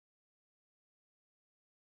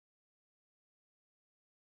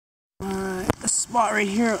spot right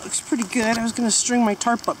here. It looks pretty good. I was going to string my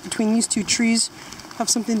tarp up between these two trees, have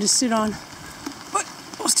something to sit on. But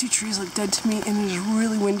those two trees look dead to me, and it is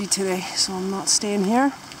really windy today, so I'm not staying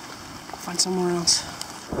here. I'll find somewhere else.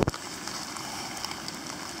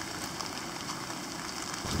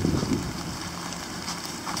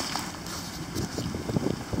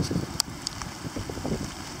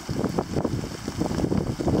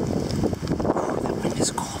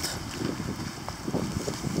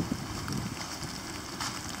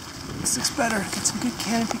 This looks better. Got some good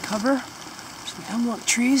canopy cover. Some hemlock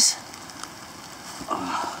trees.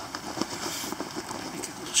 Make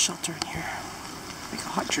a little shelter in here. Make a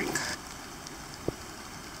hot drink.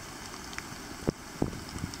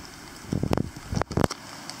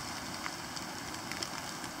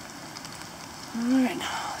 Alright,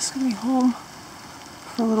 this is going to be home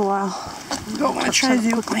for a little while. I'm going to try to do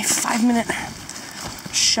my 5-minute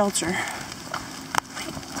shelter.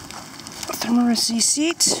 Thermarest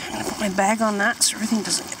seat. I'm going to put my bag on that so everything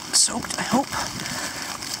doesn't get soaked, I hope.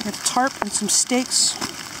 I got a tarp and some stakes.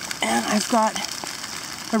 And I've got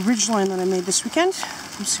a ridgeline that I made this weekend.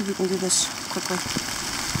 Let's see if we can do this quickly.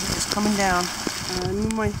 It's coming down. I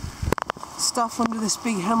move my stuff under this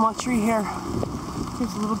big hemlock tree here.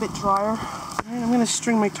 It's a little bit drier. And I'm going to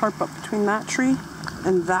string my tarp up between that tree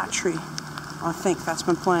and that tree. I think that's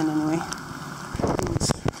my plan anyway.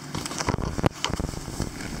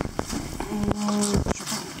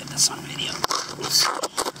 Get this on video. Oops.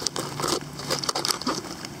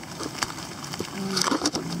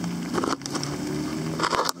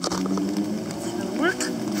 That'll work.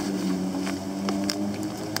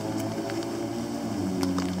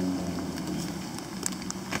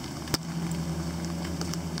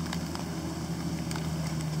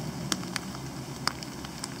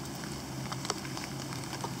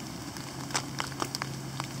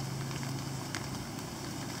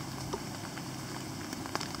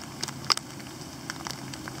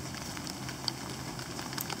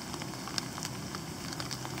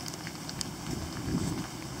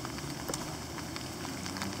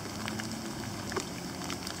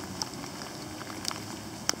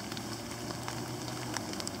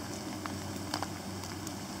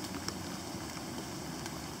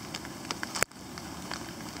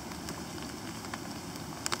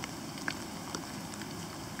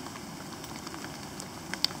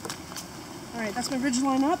 Alright, that's my ridge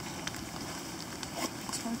line up.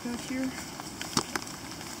 Tarp out here.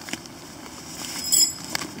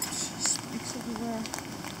 Spikes everywhere.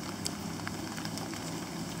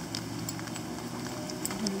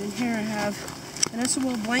 And in here I have an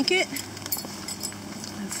SOL blanket. I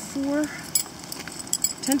have 4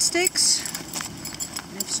 tent stakes.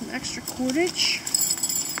 I have some extra cordage.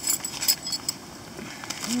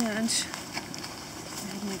 And I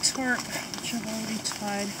have my tarp, which I've already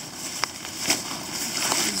tied.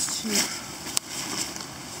 These two.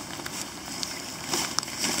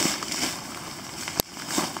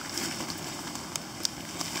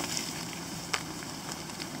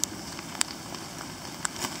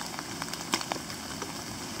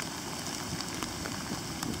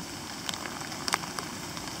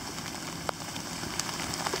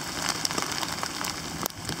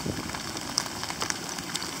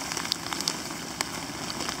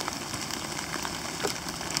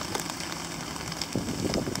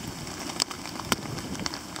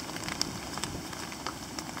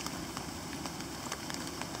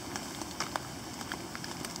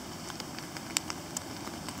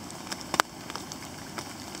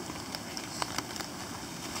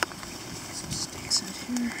 Out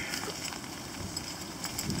here.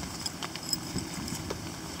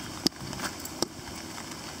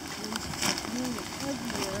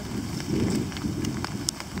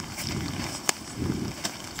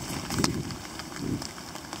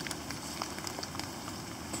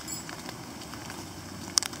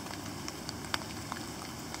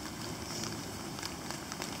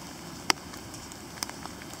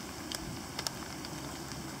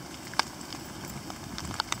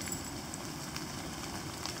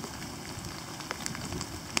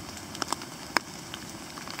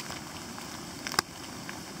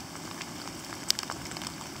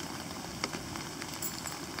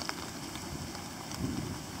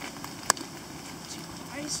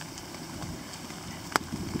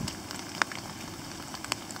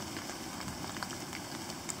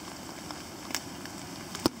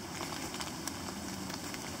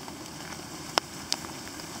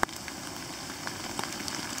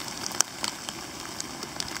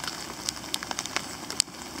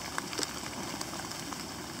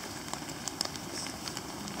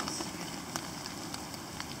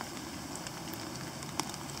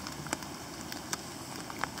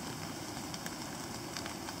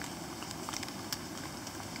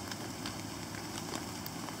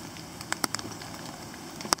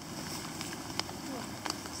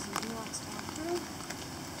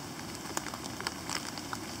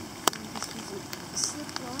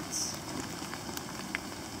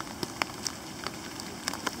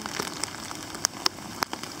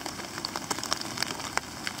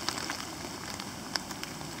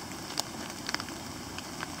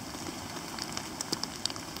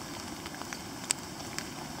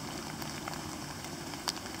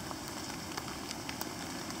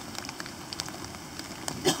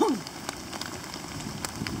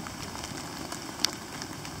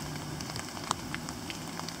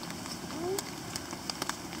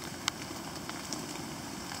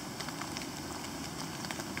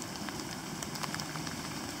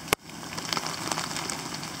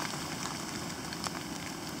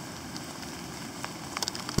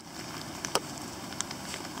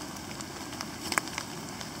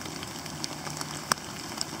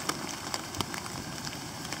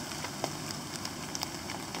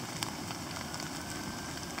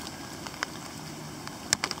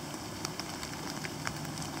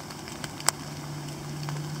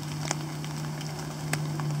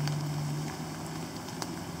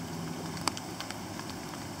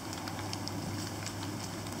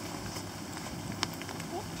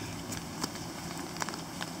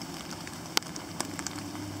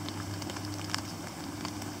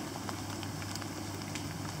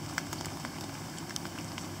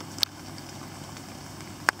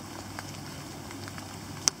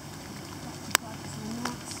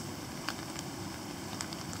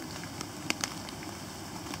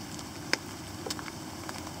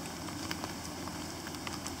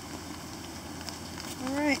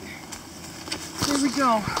 we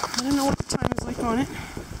go. I don't know what the time is like on it.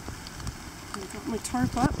 I got my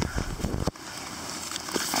tarp up.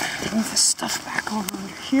 Move this stuff back over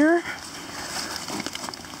under here.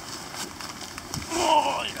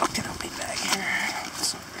 Oh, I'll get out my bag here.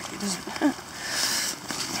 It's not very good, is it?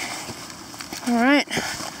 Alright,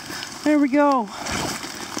 there we go.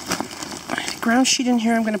 Ground sheet in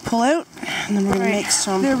here I'm going to pull out, and then we're going to make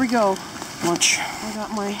some. There we go. Lunch. I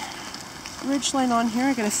got my ridge line on here.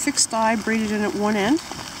 I got a fixed eye braided in at one end.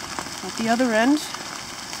 At the other end,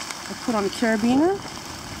 I put on a carabiner,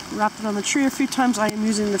 wrapped it on the tree a few times. I am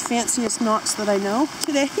using the fanciest knots that I know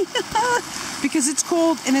today because it's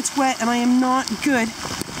cold and it's wet, and I am not good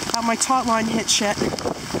at my taut line hitch yet.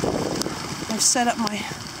 I've set up my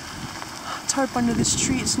tarp under this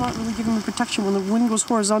tree. It's not really giving me protection. When the wind goes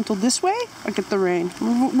horizontal this way, I get the rain.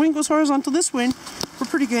 When the wind goes horizontal this way, we're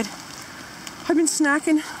pretty good. I've been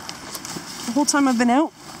snacking the whole time I've been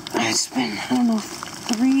out. It's been, I don't know,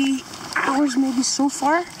 3 hours maybe so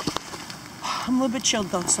far. I'm a little bit chilled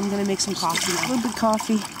though, so I'm going to make some coffee now. A little bit of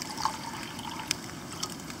coffee.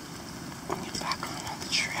 I'll get back on the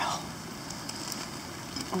trail.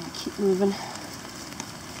 I'm going to keep moving.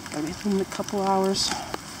 Gotta be in a couple hours.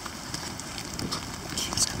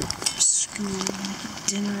 Kids come home from school,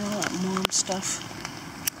 dinner, all that mom stuff.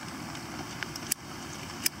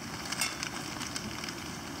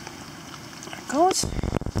 There it goes.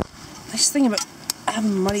 Nice thing about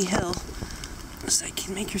having a muddy hill is that you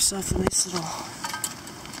can make yourself a nice little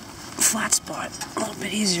flat spot a little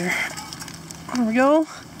bit easier. There we go.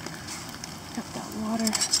 Got that water.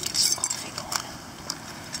 Let's get some coffee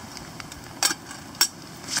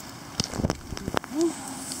going.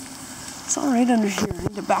 It's alright under here. I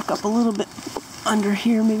need to back up a little bit under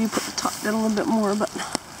here, maybe put the top down a little bit more, but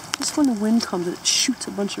just when the wind comes, it shoots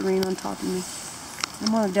a bunch of rain on top of me.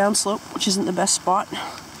 I'm on a downslope, which isn't the best spot.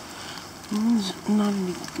 There's not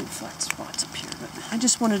any good flat spots up here, but I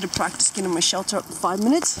just wanted to practice getting my shelter up in 5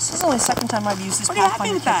 minutes. This is only the second time I've used this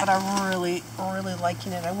Pathfinder kit, but I'm really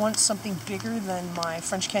liking it. I want something bigger than my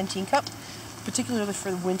French Canteen cup, particularly for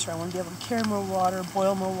the winter. I want to be able to carry more water,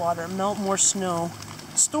 boil more water, melt more snow,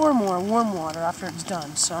 store more warm water after it's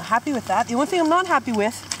done. So happy with that. The only thing I'm not happy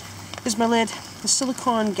with is my lid. The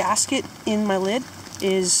silicone gasket in my lid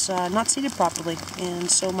is not seated properly, and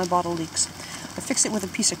so my bottle leaks. I fixed it with a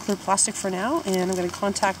piece of clear plastic for now, and I'm going to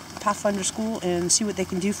contact Pathfinder School and see what they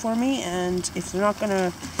can do for me, and if they're not going to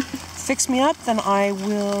fix me up, then I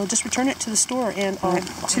will just return it to the store. And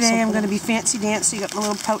today I'm going to be fancy dancy. Got my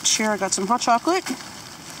little pouch here. I got some hot chocolate.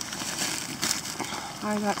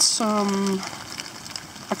 I got some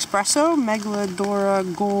espresso,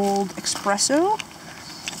 Megalodora Gold Espresso.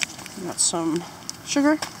 I got some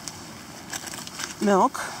sugar,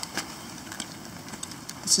 milk.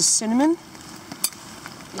 This is cinnamon.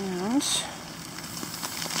 And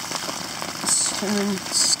cinnamon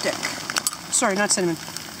stick. Sorry, not cinnamon.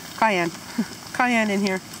 Cayenne. Cayenne in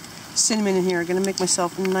here. Cinnamon in here. I'm going to make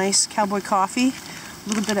myself a nice Cowboy coffee. A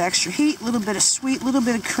little bit of extra heat, a little bit of sweet, a little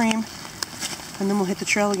bit of cream. And then we'll hit the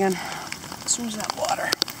trail again. As soon as that water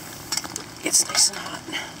gets nice and hot.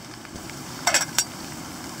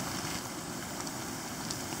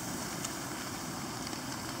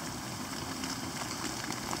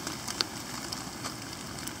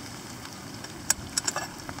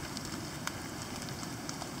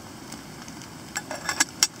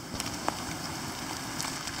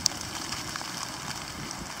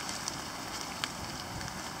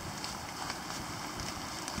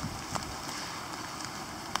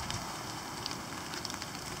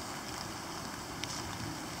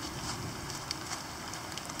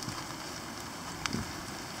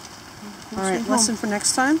 Alright, lesson for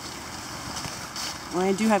next time. Well,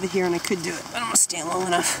 I do have it here and I could do it, but I'm going to stand long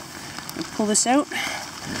enough. I'm going to pull this out.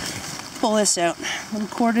 Pull this out. Little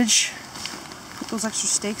cordage. Put those extra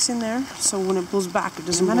stakes in there so when it blows back it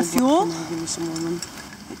doesn't go fuel. Give me some more room.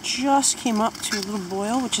 It just came up to a little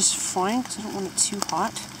boil, which is fine because I don't want it too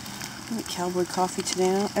hot. I'm going to Cowboy coffee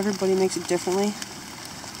today. Everybody makes it differently.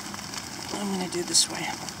 I'm going to do it this way.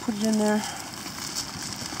 Put it in there.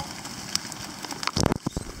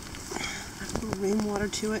 Rainwater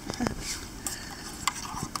to it.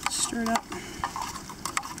 Stir it up.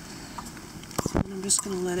 And I'm just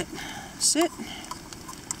going to let it sit.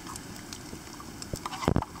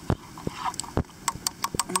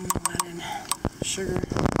 And then add in sugar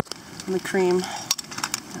and the cream.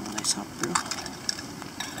 And a nice hot brew.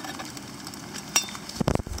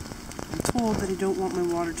 I'm told that I don't want my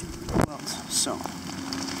water to melt, so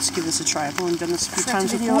let's give this a try. I've only done this a few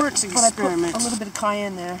times before. It's an experiment. But I put a little bit of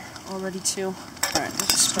cayenne there already too. Alright,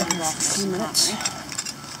 let's spread it off for a few minutes. Should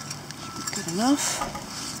be good enough.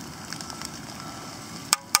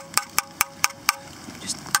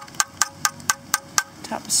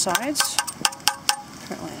 the sides.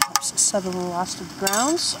 Apparently it helps settle the last of the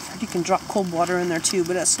grounds. I've heard you can drop cold water in there too,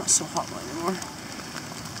 but that's not so hot anymore.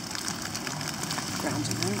 Grounds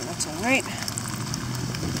in there, but that's alright.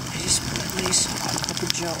 I just put a nice hot cup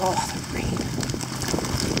of Joe. Oh, the green.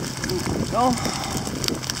 There we go.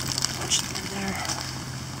 Punch them in there.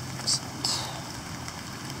 Excellent.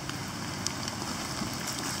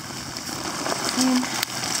 Clean.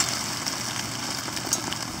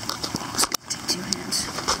 Take 2 hands.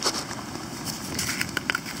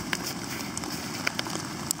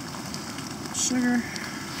 Sugar.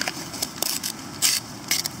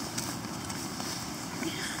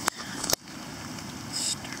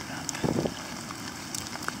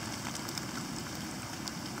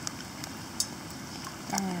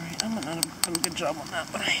 Alright, I'm not doing a good job on that,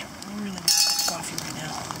 but I really want a cup of coffee right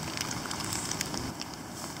now.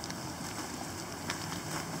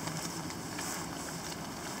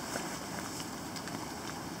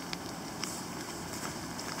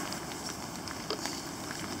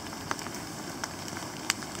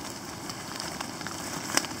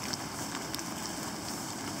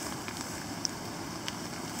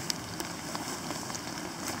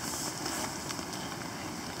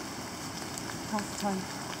 Half the time.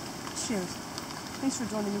 Cheers. Thanks for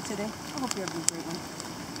joining me today. I hope you're having a great one.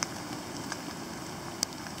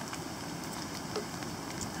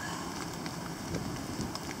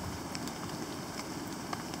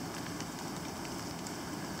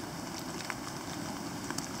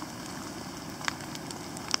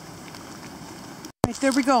 Right,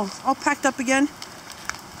 there we go. All packed up again.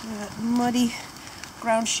 That muddy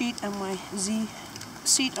ground sheet and my Z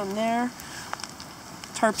seat on there.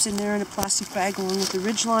 Tarps in there in a plastic bag along with the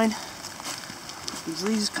ridgeline. These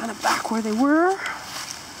leaves kind of back where they were.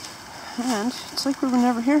 And it's like we were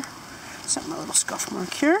never here. Set my little scuff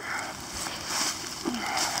mark here.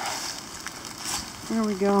 There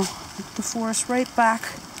we go. The forest right back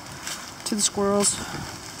to the squirrels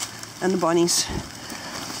and the bunnies.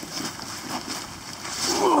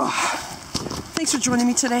 Thanks for joining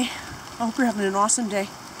me today. I hope you're having an awesome day.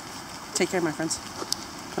 Take care, my friends.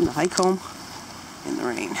 Time to hike home in the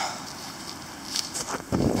rain.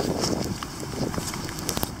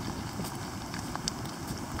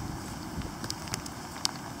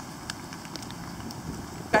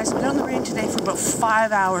 Guys, I've been out in the rain today for about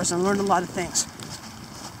 5 hours and learned a lot of things.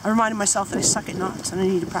 I reminded myself that I suck at knots and I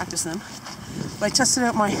need to practice them. But I tested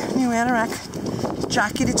out my new anorak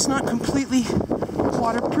jacket. It's not completely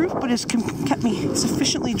waterproof, but it's kept me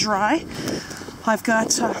sufficiently dry. I've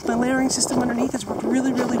got my layering system underneath has worked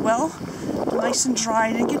really, really well. Nice and dry.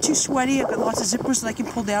 I didn't get too sweaty. I've got lots of zippers that I can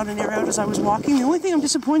pull down and air out as I was walking. The only thing I'm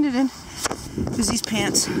disappointed in is these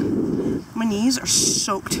pants. My knees are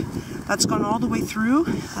soaked. That's gone all the way through.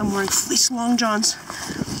 I'm wearing fleece long johns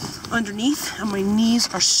underneath and my knees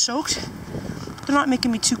are soaked. They're not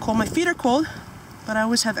making me too cold. My feet are cold, but I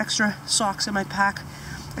always have extra socks in my pack.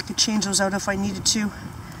 I could change those out if I needed to.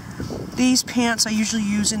 These pants I usually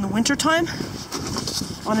use in the winter time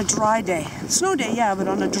on a dry day. Snow day, yeah, but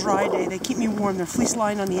on a dry day. They keep me warm. They're fleece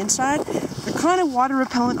lined on the inside. They're kind of water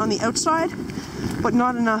repellent on the outside, but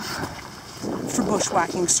not enough for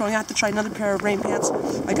bushwhacking. So I have to try another pair of rain pants.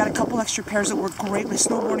 I got a couple extra pairs that work great. My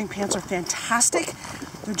snowboarding pants are fantastic.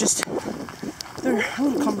 They're a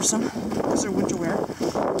little cumbersome because they're winter wear.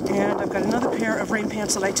 And I've got another pair of rain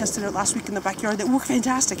pants that I tested out last week in the backyard that work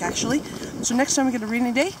fantastic, actually. So next time I get a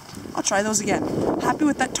rainy day, I'll try those again. Happy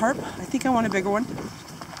with that tarp. I think I want a bigger one.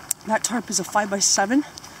 That tarp is a 5x7.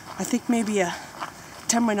 I think maybe a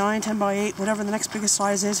 10x9, 10x8, whatever the next biggest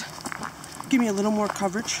size is. Give me a little more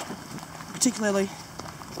coverage, particularly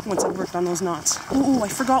once I've worked on those knots. Oh, I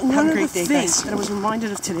forgot one other thing that I was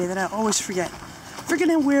reminded of today that I always forget. If you're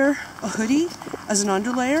gonna wear a hoodie as an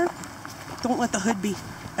underlayer, don't let the hood be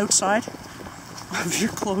outside of your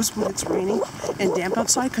clothes when it's raining and damp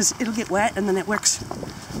outside, because it'll get wet and then it wicks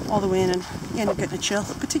all the way in and you end up getting a chill,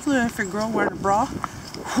 particularly if you're a girl wearing a bra.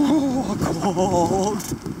 Oh, cold.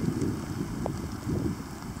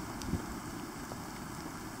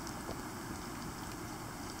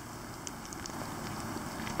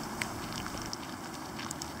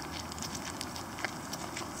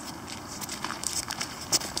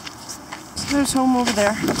 So there's home over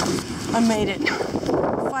there. I made it.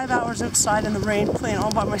 5 hours outside in the rain, playing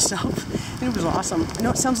all by myself. And it was awesome. I know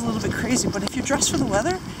it sounds a little bit crazy, but if you're dressed for the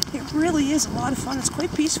weather, it really is a lot of fun. It's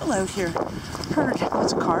quite peaceful out here. Heard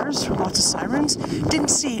lots of cars, lots of sirens. Didn't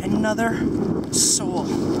see another soul.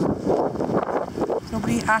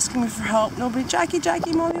 Nobody asking me for help. Nobody, Jackie,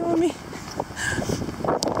 mommy, mommy.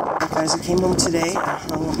 Guys, I came home today. I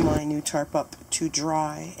hung my new tarp up to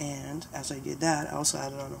dry, and as I did that, I also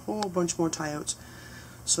added on a whole bunch more tie-outs.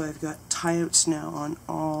 So I've got tie-outs now on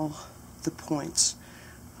all the points.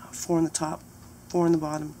 4 on the top, 4 on the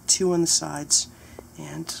bottom, 2 on the sides,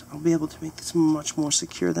 and I'll be able to make this much more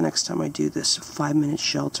secure the next time I do this 5-minute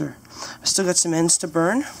shelter. I've still got some ends to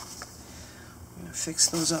burn. I'm going to fix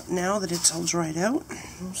those up now that it's all dried out.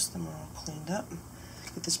 Most of them are all cleaned up.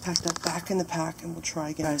 Get this packed up back in the pack and we'll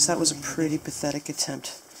try again. Guys, that was a pretty pathetic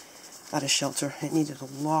attempt at a shelter. It needed a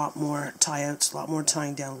lot more tie-outs, a lot more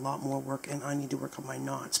tying down, a lot more work, and I need to work on my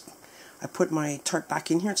knots. I put my tarp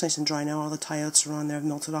back in here. It's nice and dry now. All the tie-outs are on there. I've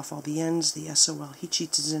melted off all the ends. The SOL heat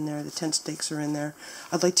sheets is in there. The tent stakes are in there.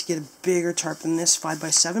 I'd like to get a bigger tarp than this,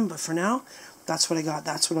 5x7, but for now, that's what I got.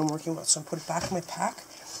 That's what I'm working with. So I put it back in my pack.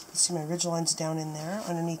 You see my ridge lines down in there.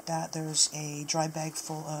 Underneath that, there's a dry bag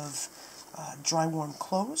full of dry warm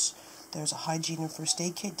clothes. There's a hygiene and first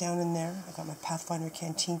aid kit down in there. I got my Pathfinder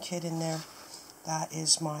Canteen kit in there. That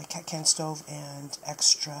is my cat can stove and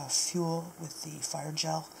extra fuel with the fire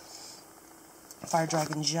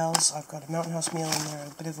dragon gels. I've got a Mountain House meal in there,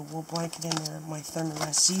 a bit of a wool blanket in there. My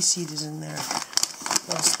Thermarest Z-Seat is in there.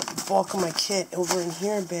 That's the bulk of my kit. Over in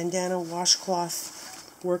here, bandana,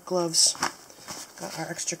 washcloth, work gloves. Got our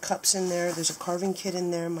extra cups in there. There's a carving kit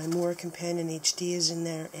in there. My Moore Companion HD is in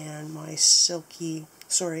there, and my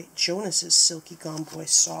Jonas's silky Cowboy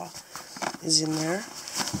saw is in there.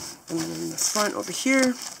 And then in the front over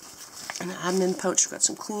here, in the admin pouch, we've got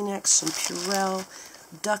some Kleenex, some Purell,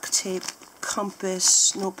 duct tape,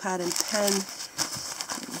 compass, notepad and pen.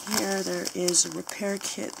 In here there is a repair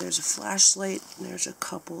kit, there's a flashlight, there's a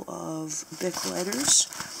couple of Bic lighters.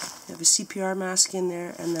 We have a CPR mask in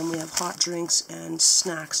there, and then we have hot drinks and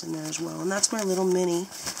snacks in there as well. And that's my little mini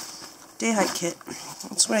day hike kit.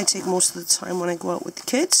 That's what I take most of the time when I go out with the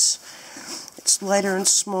kids. It's lighter and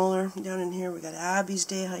smaller. Down in here we got Abby's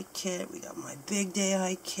day hike kit, we got my big day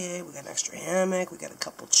hike kit, we got an extra hammock, we got a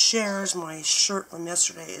couple chairs. My shirt from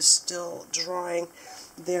yesterday is still drying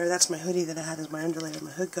there. That's my hoodie that I had as my underlayer.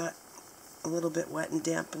 My hood got a little bit wet and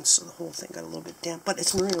damp, and so the whole thing got a little bit damp, but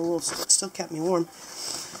it's merino wool, so it still kept me warm.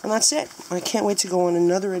 And that's it. I can't wait to go on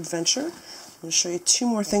another adventure. I'm going to show you 2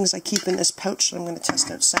 more things I keep in this pouch that I'm going to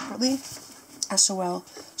test out separately. SOL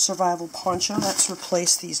survival poncho. That's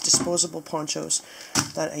replaced these disposable ponchos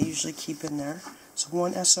that I usually keep in there. So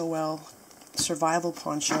one SOL survival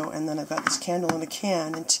poncho, and then I've got this candle in a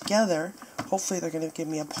can, and together, hopefully they're going to give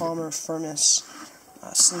me a Palmer furnace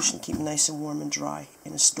solution to keep me nice and warm and dry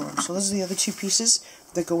in a storm. So those are the other 2 pieces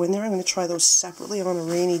that go in there. I'm going to try those separately on a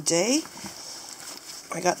rainy day.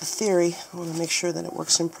 I got the theory. I want to make sure that it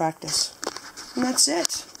works in practice. And that's it.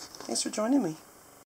 Thanks for joining me.